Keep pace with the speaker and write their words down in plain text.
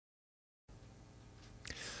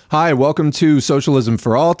Hi, welcome to Socialism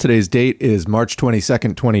for All. Today's date is March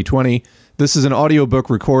 22nd, 2020. This is an audiobook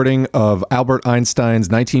recording of Albert Einstein's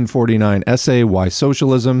 1949 essay, Why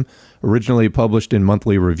Socialism, originally published in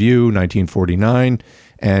Monthly Review, 1949,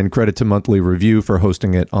 and credit to Monthly Review for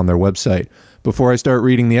hosting it on their website. Before I start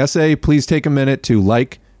reading the essay, please take a minute to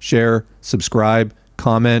like, share, subscribe,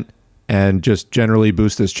 comment, and just generally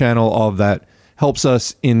boost this channel. All of that helps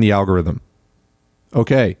us in the algorithm.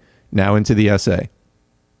 Okay, now into the essay.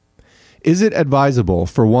 Is it advisable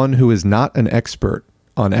for one who is not an expert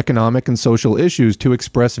on economic and social issues to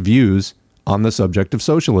express views on the subject of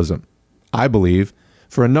socialism? I believe,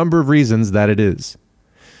 for a number of reasons, that it is.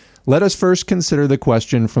 Let us first consider the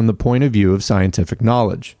question from the point of view of scientific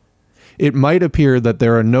knowledge. It might appear that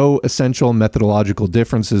there are no essential methodological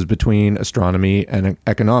differences between astronomy and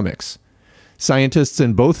economics. Scientists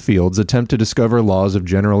in both fields attempt to discover laws of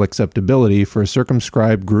general acceptability for a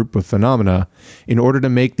circumscribed group of phenomena in order to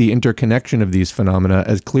make the interconnection of these phenomena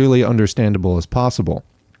as clearly understandable as possible.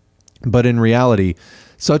 But in reality,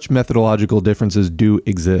 such methodological differences do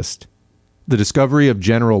exist. The discovery of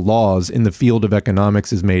general laws in the field of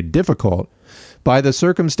economics is made difficult by the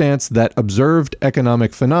circumstance that observed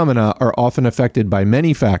economic phenomena are often affected by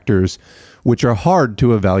many factors which are hard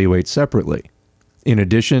to evaluate separately. In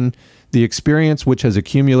addition, the experience which has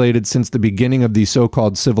accumulated since the beginning of the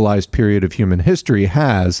so-called civilized period of human history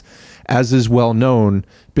has, as is well known,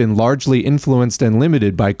 been largely influenced and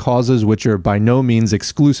limited by causes which are by no means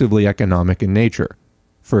exclusively economic in nature.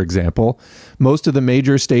 For example, most of the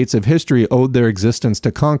major states of history owed their existence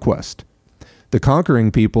to conquest. The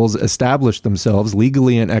conquering peoples established themselves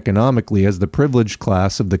legally and economically as the privileged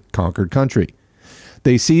class of the conquered country.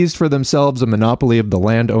 They seized for themselves a monopoly of the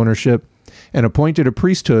land ownership and appointed a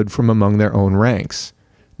priesthood from among their own ranks.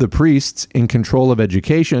 The priests, in control of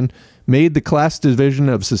education, made the class division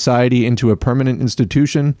of society into a permanent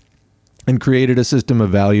institution and created a system of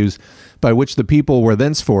values by which the people were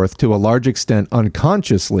thenceforth, to a large extent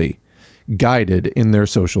unconsciously, guided in their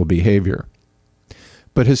social behavior.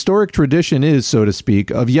 But historic tradition is, so to speak,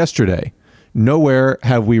 of yesterday. Nowhere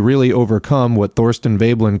have we really overcome what Thorstein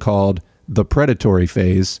Veblen called the predatory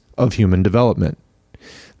phase of human development.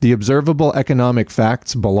 The observable economic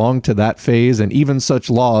facts belong to that phase, and even such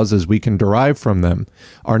laws as we can derive from them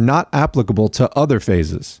are not applicable to other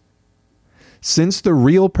phases. Since the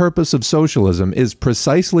real purpose of socialism is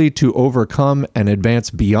precisely to overcome and advance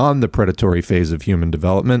beyond the predatory phase of human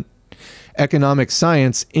development, economic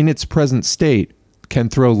science in its present state can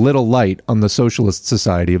throw little light on the socialist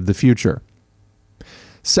society of the future.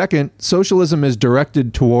 Second, socialism is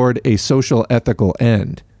directed toward a social ethical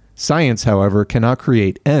end. Science, however, cannot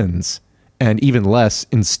create ends, and even less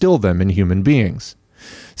instill them in human beings.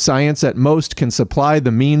 Science at most can supply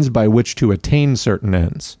the means by which to attain certain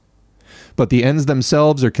ends. But the ends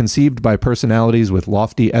themselves are conceived by personalities with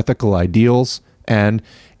lofty ethical ideals, and,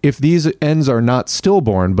 if these ends are not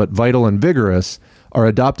stillborn but vital and vigorous, are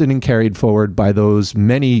adopted and carried forward by those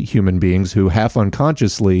many human beings who, half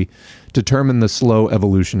unconsciously, determine the slow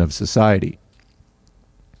evolution of society.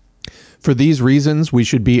 For these reasons, we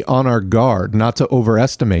should be on our guard not to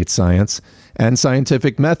overestimate science and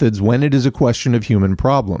scientific methods when it is a question of human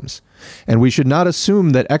problems. And we should not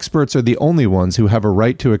assume that experts are the only ones who have a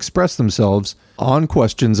right to express themselves on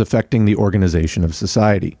questions affecting the organization of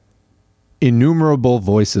society. Innumerable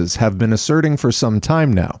voices have been asserting for some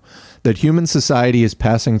time now that human society is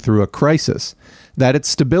passing through a crisis, that its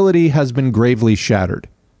stability has been gravely shattered.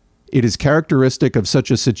 It is characteristic of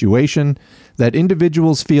such a situation that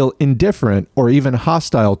individuals feel indifferent or even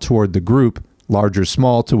hostile toward the group, large or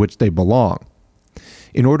small, to which they belong.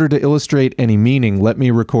 In order to illustrate any meaning, let me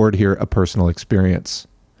record here a personal experience.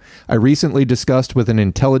 I recently discussed with an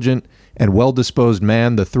intelligent and well-disposed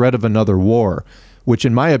man the threat of another war, which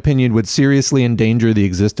in my opinion would seriously endanger the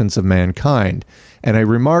existence of mankind, and I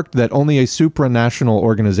remarked that only a supranational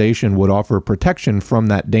organization would offer protection from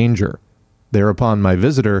that danger. Thereupon my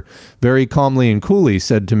visitor, very calmly and coolly,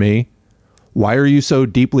 said to me, "Why are you so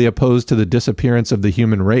deeply opposed to the disappearance of the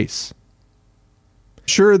human race?"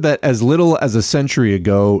 Sure that as little as a century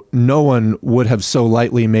ago, no one would have so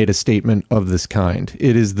lightly made a statement of this kind.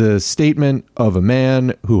 It is the statement of a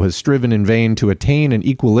man who has striven in vain to attain an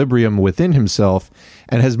equilibrium within himself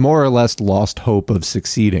and has more or less lost hope of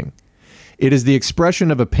succeeding. It is the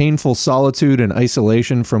expression of a painful solitude and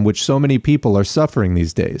isolation from which so many people are suffering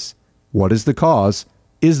these days. What is the cause?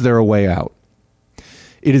 Is there a way out?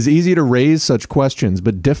 It is easy to raise such questions,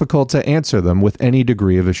 but difficult to answer them with any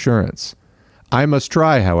degree of assurance. I must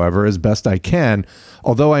try, however, as best I can,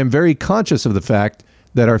 although I am very conscious of the fact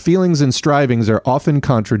that our feelings and strivings are often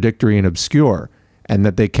contradictory and obscure, and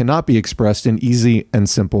that they cannot be expressed in easy and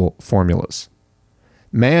simple formulas.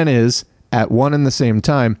 Man is, at one and the same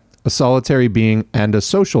time, a solitary being and a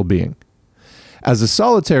social being. As a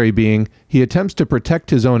solitary being, he attempts to protect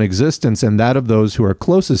his own existence and that of those who are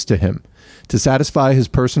closest to him, to satisfy his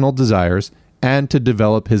personal desires, and to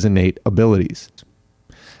develop his innate abilities.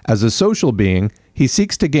 As a social being, he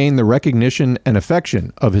seeks to gain the recognition and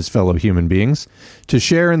affection of his fellow human beings, to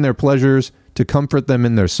share in their pleasures, to comfort them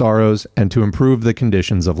in their sorrows, and to improve the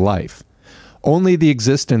conditions of life. Only the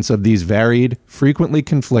existence of these varied, frequently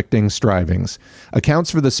conflicting strivings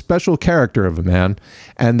accounts for the special character of a man,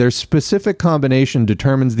 and their specific combination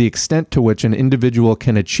determines the extent to which an individual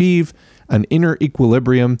can achieve an inner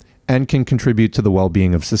equilibrium and can contribute to the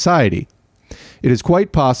well-being of society. It is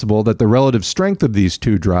quite possible that the relative strength of these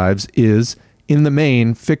two drives is, in the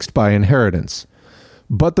main, fixed by inheritance.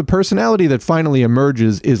 But the personality that finally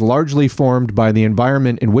emerges is largely formed by the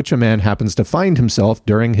environment in which a man happens to find himself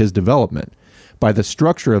during his development, by the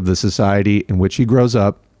structure of the society in which he grows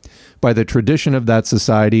up, by the tradition of that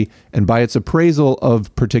society, and by its appraisal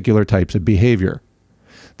of particular types of behavior.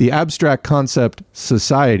 The abstract concept,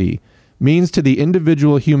 society, means to the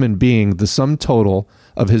individual human being the sum total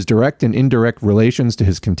of his direct and indirect relations to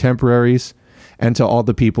his contemporaries and to all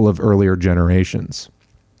the people of earlier generations.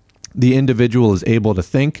 The individual is able to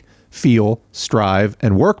think, feel, strive,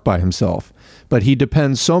 and work by himself, but he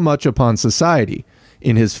depends so much upon society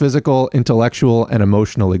in his physical, intellectual, and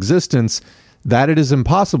emotional existence that it is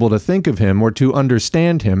impossible to think of him or to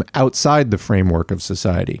understand him outside the framework of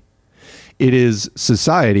society. It is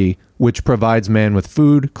society which provides man with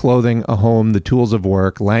food, clothing, a home, the tools of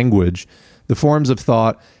work, language, the forms of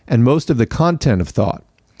thought, and most of the content of thought.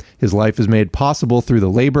 His life is made possible through the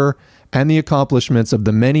labor and the accomplishments of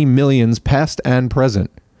the many millions past and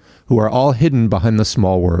present, who are all hidden behind the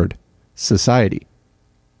small word, society.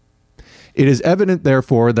 It is evident,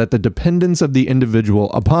 therefore, that the dependence of the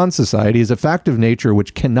individual upon society is a fact of nature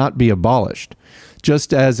which cannot be abolished,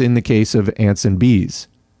 just as in the case of ants and bees.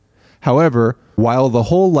 However, while the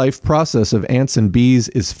whole life process of ants and bees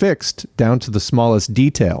is fixed down to the smallest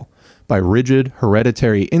detail by rigid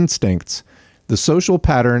hereditary instincts, the social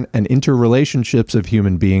pattern and interrelationships of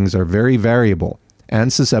human beings are very variable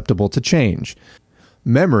and susceptible to change.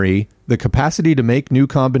 Memory, the capacity to make new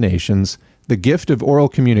combinations, the gift of oral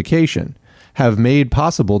communication, have made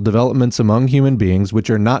possible developments among human beings which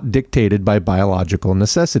are not dictated by biological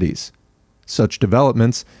necessities. Such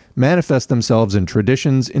developments manifest themselves in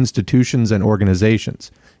traditions, institutions, and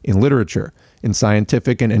organizations, in literature, in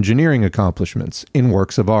scientific and engineering accomplishments, in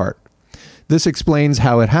works of art. This explains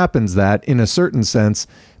how it happens that, in a certain sense,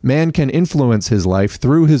 man can influence his life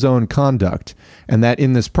through his own conduct, and that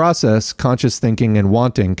in this process, conscious thinking and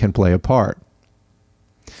wanting can play a part.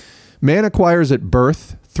 Man acquires at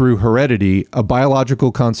birth, through heredity, a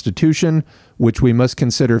biological constitution which we must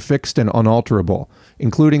consider fixed and unalterable,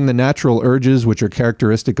 including the natural urges which are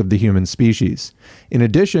characteristic of the human species. In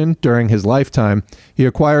addition, during his lifetime, he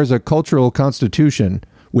acquires a cultural constitution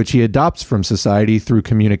which he adopts from society through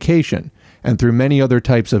communication and through many other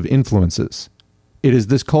types of influences. It is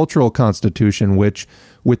this cultural constitution which,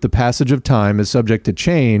 with the passage of time, is subject to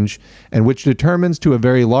change and which determines to a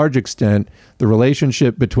very large extent the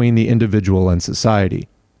relationship between the individual and society.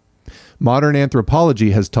 Modern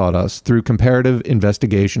anthropology has taught us, through comparative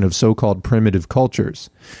investigation of so-called primitive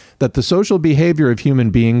cultures, that the social behavior of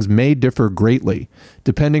human beings may differ greatly,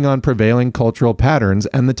 depending on prevailing cultural patterns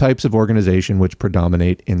and the types of organization which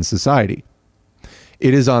predominate in society.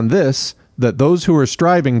 It is on this that those who are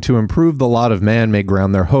striving to improve the lot of man may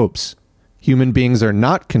ground their hopes. Human beings are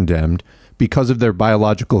not condemned, because of their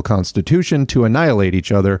biological constitution, to annihilate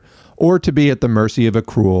each other or to be at the mercy of a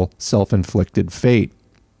cruel, self-inflicted fate.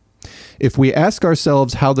 If we ask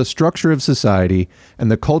ourselves how the structure of society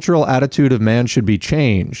and the cultural attitude of man should be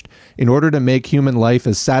changed in order to make human life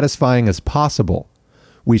as satisfying as possible,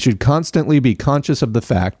 we should constantly be conscious of the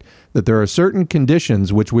fact that there are certain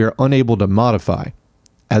conditions which we are unable to modify.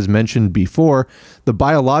 As mentioned before, the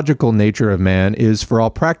biological nature of man is, for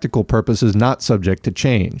all practical purposes, not subject to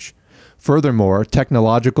change. Furthermore,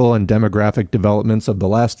 technological and demographic developments of the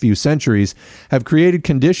last few centuries have created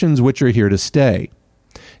conditions which are here to stay.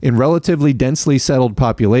 In relatively densely settled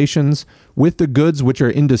populations, with the goods which are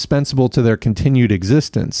indispensable to their continued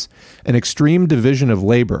existence, an extreme division of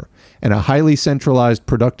labor and a highly centralized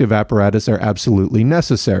productive apparatus are absolutely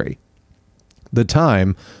necessary. The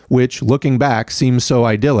time, which, looking back, seems so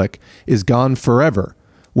idyllic, is gone forever,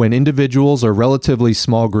 when individuals or relatively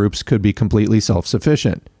small groups could be completely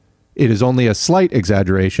self-sufficient. It is only a slight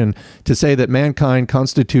exaggeration to say that mankind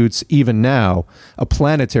constitutes, even now, a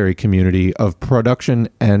planetary community of production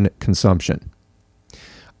and consumption.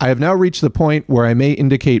 I have now reached the point where I may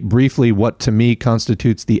indicate briefly what to me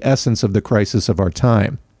constitutes the essence of the crisis of our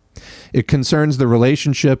time. It concerns the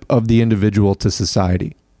relationship of the individual to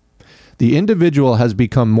society. The individual has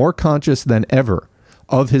become more conscious than ever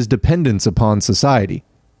of his dependence upon society,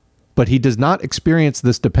 but he does not experience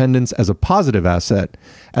this dependence as a positive asset,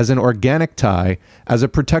 as an organic tie, as a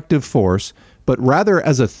protective force, but rather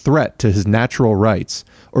as a threat to his natural rights,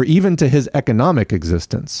 or even to his economic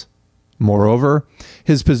existence. Moreover,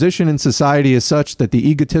 his position in society is such that the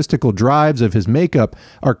egotistical drives of his makeup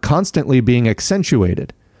are constantly being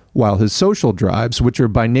accentuated, while his social drives, which are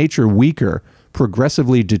by nature weaker,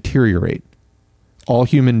 progressively deteriorate. All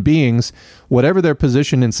human beings, whatever their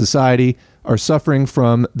position in society, are suffering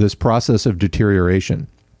from this process of deterioration.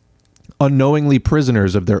 Unknowingly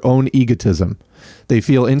prisoners of their own egotism, they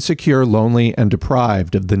feel insecure, lonely, and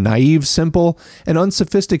deprived of the naive, simple, and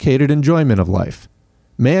unsophisticated enjoyment of life.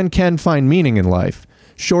 Man can find meaning in life,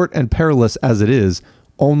 short and perilous as it is,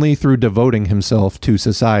 only through devoting himself to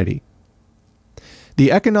society.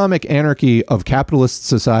 The economic anarchy of capitalist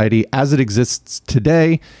society as it exists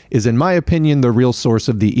today is, in my opinion, the real source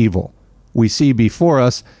of the evil. We see before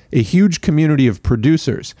us a huge community of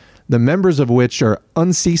producers, the members of which are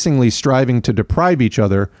unceasingly striving to deprive each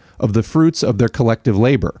other of the fruits of their collective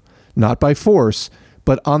labor, not by force,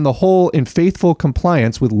 but on the whole in faithful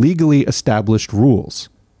compliance with legally established rules.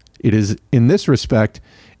 It is, in this respect,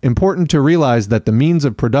 important to realize that the means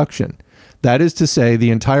of production, that is to say, the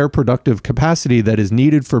entire productive capacity that is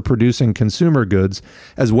needed for producing consumer goods,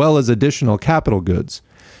 as well as additional capital goods,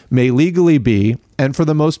 may legally be, and for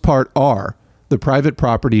the most part are, the private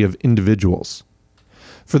property of individuals.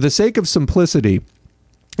 For the sake of simplicity,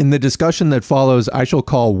 in the discussion that follows, I shall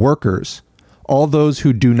call workers all those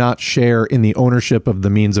who do not share in the ownership of the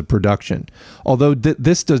means of production, although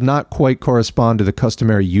this does not quite correspond to the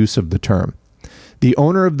customary use of the term. The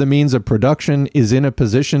owner of the means of production is in a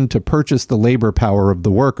position to purchase the labor power of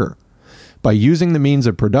the worker. By using the means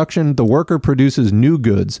of production, the worker produces new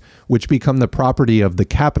goods, which become the property of the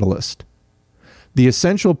capitalist. The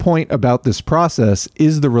essential point about this process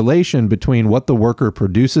is the relation between what the worker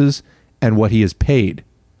produces and what he is paid,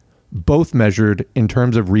 both measured in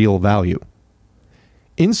terms of real value.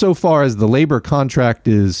 Insofar as the labor contract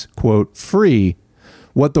is, quote, free,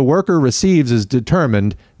 what the worker receives is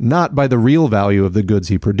determined not by the real value of the goods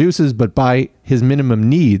he produces, but by his minimum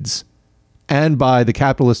needs and by the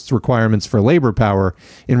capitalist's requirements for labor power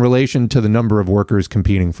in relation to the number of workers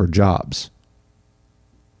competing for jobs.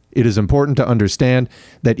 It is important to understand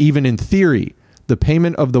that even in theory, the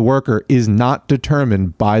payment of the worker is not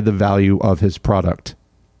determined by the value of his product.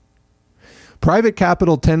 Private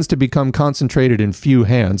capital tends to become concentrated in few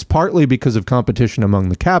hands, partly because of competition among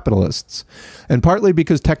the capitalists, and partly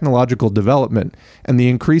because technological development and the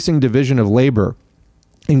increasing division of labor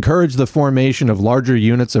encourage the formation of larger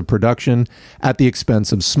units of production at the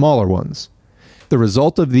expense of smaller ones. The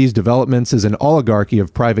result of these developments is an oligarchy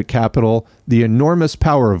of private capital, the enormous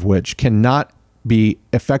power of which cannot be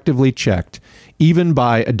effectively checked, even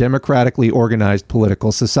by a democratically organized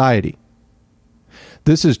political society.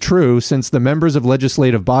 This is true since the members of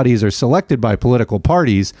legislative bodies are selected by political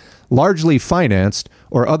parties, largely financed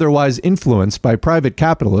or otherwise influenced by private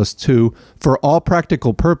capitalists who, for all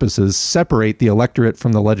practical purposes, separate the electorate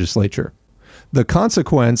from the legislature. The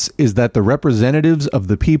consequence is that the representatives of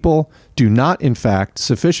the people do not, in fact,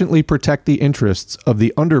 sufficiently protect the interests of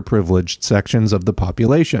the underprivileged sections of the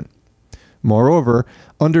population. Moreover,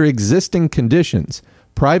 under existing conditions,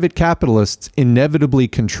 private capitalists inevitably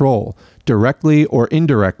control, directly or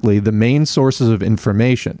indirectly, the main sources of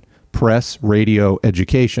information: press, radio,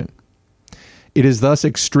 education. It is thus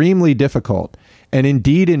extremely difficult, and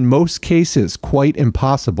indeed in most cases quite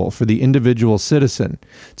impossible, for the individual citizen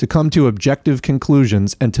to come to objective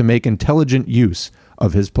conclusions and to make intelligent use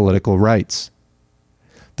of his political rights.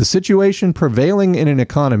 The situation prevailing in an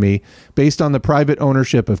economy based on the private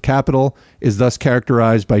ownership of capital is thus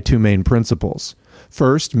characterized by two main principles.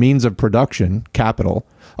 First, means of production, capital,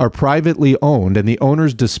 are privately owned and the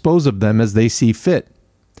owners dispose of them as they see fit.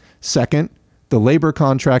 Second, the labor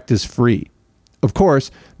contract is free. Of course,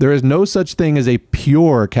 there is no such thing as a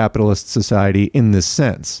pure capitalist society in this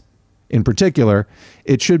sense. In particular,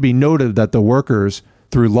 it should be noted that the workers,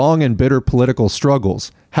 through long and bitter political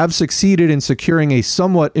struggles, have succeeded in securing a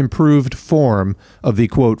somewhat improved form of the,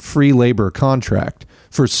 quote, free labor contract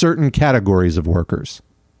for certain categories of workers.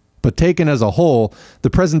 But taken as a whole,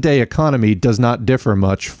 the present-day economy does not differ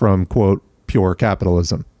much from, quote, pure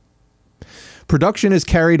capitalism. Production is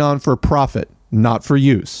carried on for profit, not for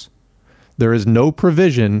use. There is no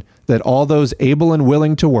provision that all those able and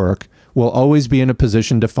willing to work will always be in a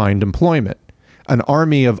position to find employment. an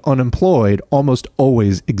army of unemployed almost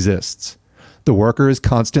always exists. The worker is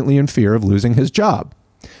constantly in fear of losing his job.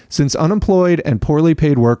 Since unemployed and poorly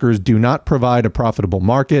paid workers do not provide a profitable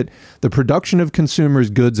market, the production of consumers'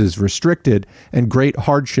 goods is restricted, and great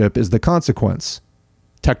hardship is the consequence.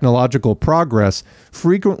 Technological progress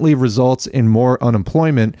frequently results in more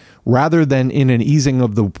unemployment rather than in an easing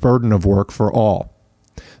of the burden of work for all.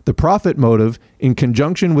 The profit motive, in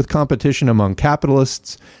conjunction with competition among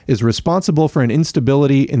capitalists, is responsible for an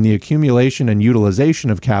instability in the accumulation and utilization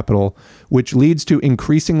of capital, which leads to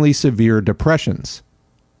increasingly severe depressions.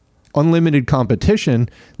 Unlimited competition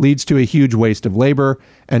leads to a huge waste of labor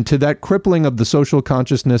and to that crippling of the social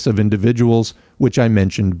consciousness of individuals, which I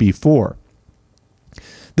mentioned before.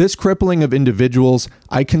 This crippling of individuals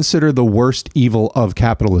I consider the worst evil of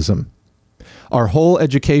capitalism. Our whole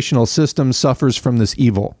educational system suffers from this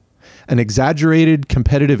evil. An exaggerated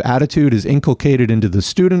competitive attitude is inculcated into the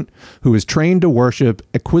student, who is trained to worship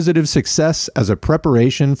acquisitive success as a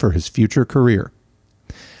preparation for his future career.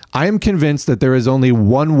 I am convinced that there is only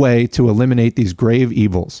one way to eliminate these grave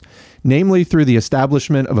evils, namely through the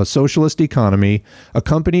establishment of a socialist economy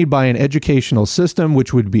accompanied by an educational system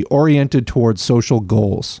which would be oriented towards social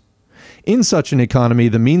goals. In such an economy,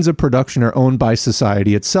 the means of production are owned by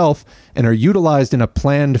society itself and are utilized in a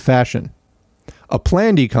planned fashion. A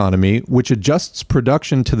planned economy, which adjusts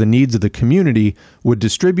production to the needs of the community, would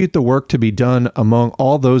distribute the work to be done among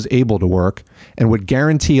all those able to work and would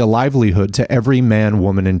guarantee a livelihood to every man,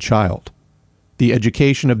 woman, and child. The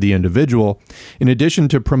education of the individual, in addition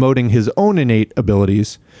to promoting his own innate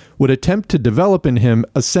abilities, would attempt to develop in him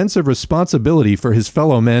a sense of responsibility for his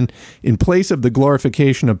fellow men in place of the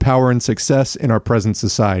glorification of power and success in our present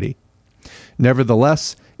society.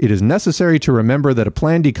 Nevertheless, it is necessary to remember that a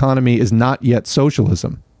planned economy is not yet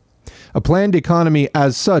socialism. A planned economy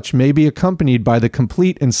as such may be accompanied by the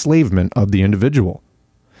complete enslavement of the individual.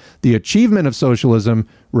 The achievement of socialism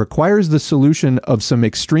requires the solution of some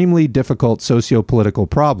extremely difficult socio-political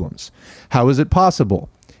problems. How is it possible,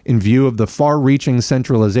 in view of the far-reaching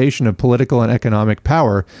centralization of political and economic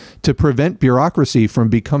power, to prevent bureaucracy from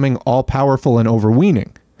becoming all-powerful and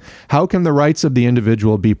overweening? How can the rights of the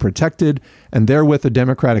individual be protected and therewith a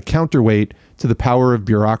democratic counterweight to the power of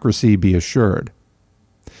bureaucracy be assured?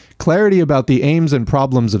 Clarity about the aims and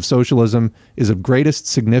problems of socialism is of greatest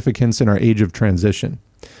significance in our age of transition,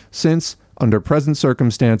 since, under present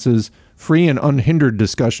circumstances, free and unhindered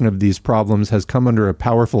discussion of these problems has come under a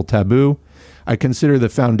powerful taboo. I consider the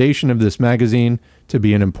foundation of this magazine to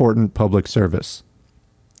be an important public service.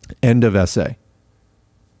 End of essay.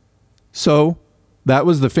 So, that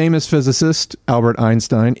was the famous physicist, Albert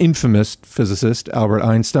Einstein, infamous physicist, Albert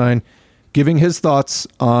Einstein, giving his thoughts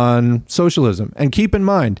on socialism. And keep in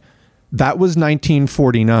mind, that was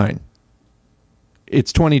 1949.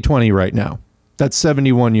 It's 2020 right now. That's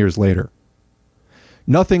 71 years later.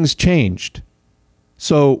 Nothing's changed.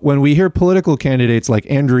 So when we hear political candidates like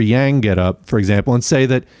Andrew Yang get up, for example, and say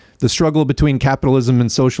that the struggle between capitalism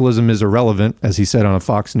and socialism is irrelevant, as he said on a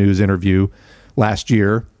Fox News interview last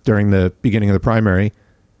year during the beginning of the primary,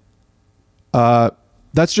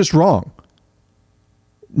 that's just wrong.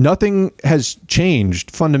 Nothing has changed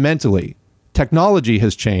fundamentally. Technology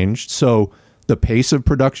has changed, so the pace of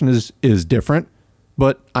production is different.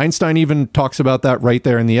 But Einstein even talks about that right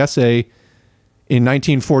there in the essay in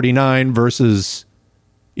 1949 versus,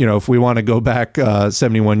 if we want to go back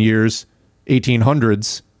 71 years,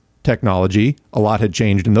 1800s technology. A lot had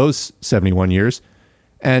changed in those 71 years.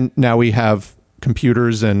 And now we have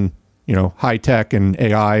computers and, high tech and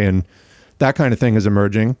AI and that kind of thing is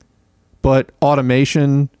emerging. But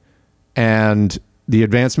automation and the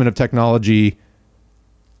advancement of technology,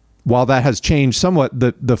 while that has changed somewhat,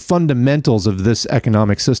 the fundamentals of this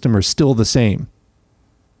economic system are still the same.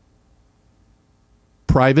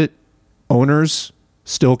 Private owners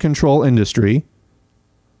still control industry.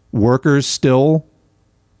 Workers still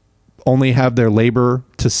only have their labor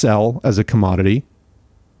to sell as a commodity.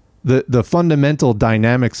 The fundamental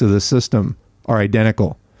dynamics of the system are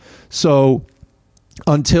identical. So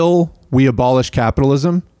until we abolish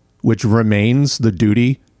capitalism, which remains the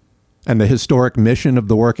duty and the historic mission of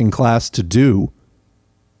the working class to do,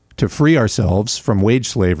 to free ourselves from wage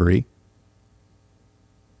slavery,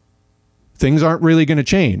 things aren't really going to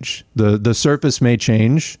change. The surface may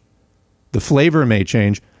change, the flavor may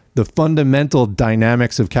change, the fundamental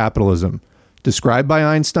dynamics of capitalism, described by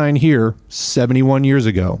Einstein here 71 years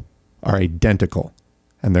ago, are identical.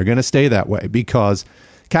 And they're going to stay that way because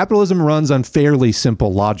capitalism runs on fairly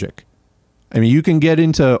simple logic. I mean, you can get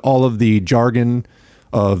into all of the jargon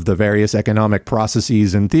of the various economic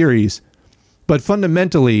processes and theories, but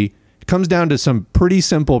fundamentally, comes down to some pretty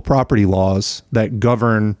simple property laws that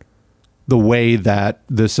govern the way that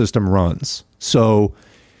this system runs. So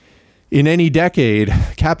in any decade,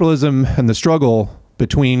 capitalism and the struggle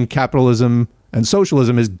between capitalism and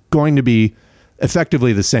socialism is going to be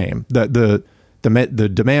effectively the same. The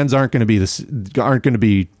demands aren't going to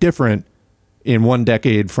be different in one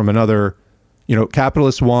decade from another. You know,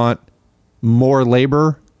 capitalists want more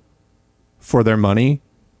labor for their money.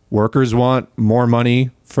 Workers want more money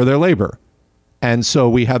for their labor. And so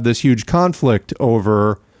we have this huge conflict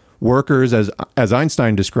over workers, as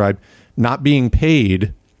Einstein described, not being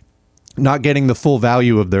paid, not getting the full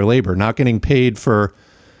value of their labor, not getting paid for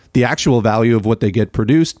the actual value of what they get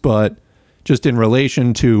produced, but just in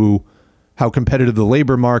relation to how competitive the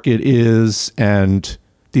labor market is and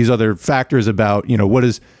these other factors about, you know, what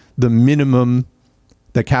is the minimum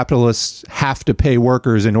that capitalists have to pay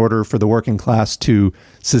workers in order for the working class to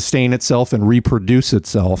sustain itself and reproduce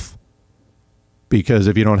itself. Because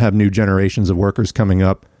if you don't have new generations of workers coming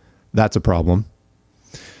up, that's a problem.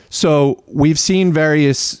 So we've seen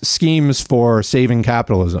various schemes for saving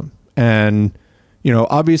capitalism. And, you know,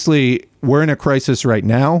 obviously we're in a crisis right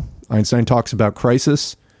now. Einstein talks about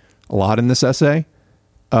crisis a lot in this essay.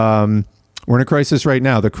 We're in a crisis right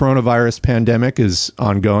now. The coronavirus pandemic is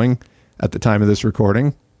ongoing at the time of this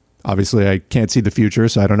recording. Obviously, I can't see the future,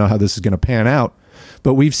 so I don't know how this is going to pan out.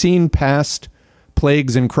 But we've seen past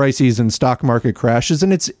plagues and crises and stock market crashes,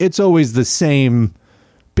 and it's always the same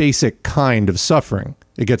basic kind of suffering.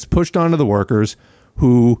 It gets pushed onto the workers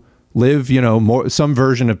who live, you know, some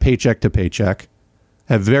version of paycheck to paycheck,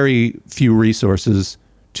 have very few resources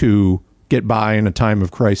to get by in a time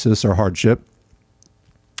of crisis or hardship,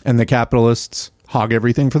 and the capitalists hog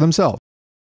everything for themselves.